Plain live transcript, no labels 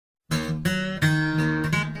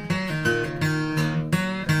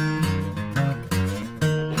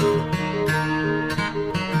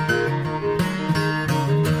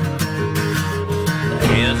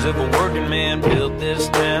of a working man built this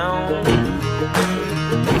town.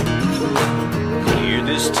 Cleared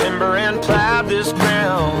this timber and plowed this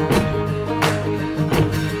ground.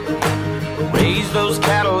 Raised those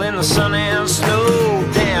cattle in the sun and snow.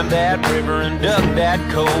 Dammed that river and dug that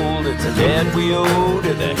coal. It's a debt we owe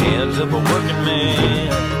to the hands of a working man.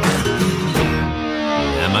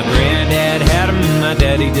 Now my granddad had 'em and my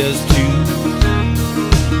daddy does too.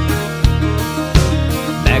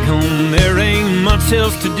 Back home there ain't much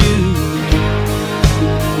else to do.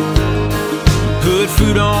 Put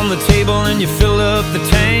food on the table and you fill up the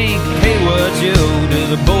tank. Hey, what you owe to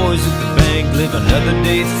the boys at the bank? Live another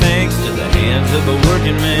day thanks to the hands of a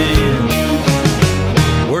working man.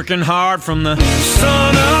 Working hard from the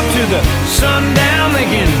sun up to the sundown. They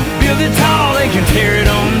can build it tall, they can tear it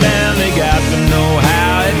on down. They got the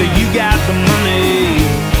know-how, you got the money.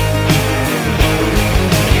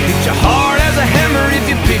 Hit you hard as a hammer if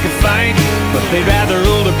you pick a fight, but they'd rather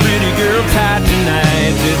hold a pretty girl tight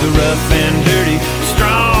tonight to the rough and dirty,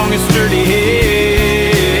 strong and sturdy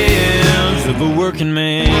hands of a working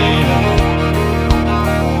man.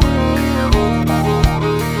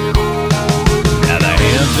 Now the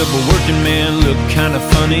hands of a working man look kind of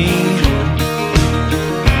funny,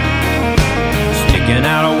 sticking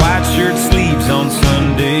out of white shirt sleeves on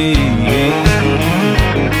Sunday.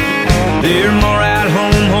 They're more at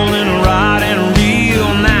home holding a rod and a reel,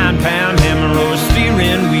 9-pound hammer or a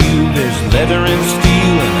steering wheel. There's leather and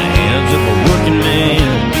steel in the hands of a working man.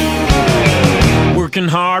 Working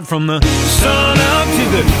hard from the sun up to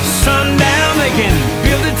the sundown. They can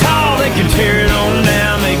build it tall, they can tear it on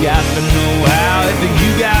down. They got the know-how,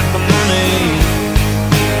 you got the money.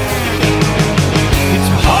 It's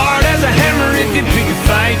hard as a hammer if you pick a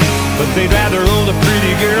fight, but they'd rather hold a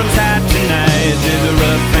pretty girl tight tonight to the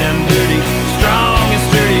rough and dirty, strong and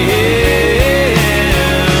sturdy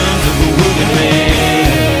hands of a working man.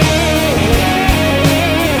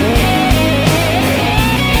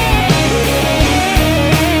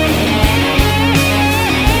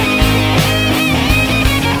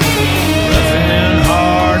 Rough and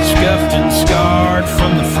hard, scuffed and scarred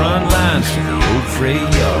from the front lines to the old freight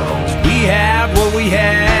yards. We have what we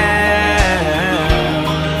have.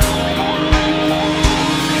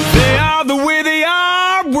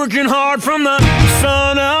 Working hard from the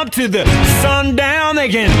sun up to the sundown. They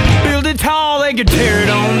can build it tall, they can tear it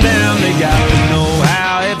on down. They got the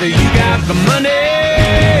know-how, you got the money.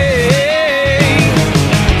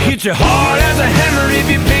 Hit you hard as a hammer if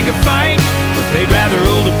you pick a fight, but they'd rather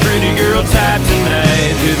hold a pretty girl tight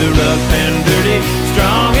tonight to the rough and dirty,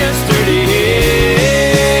 strong and sturdy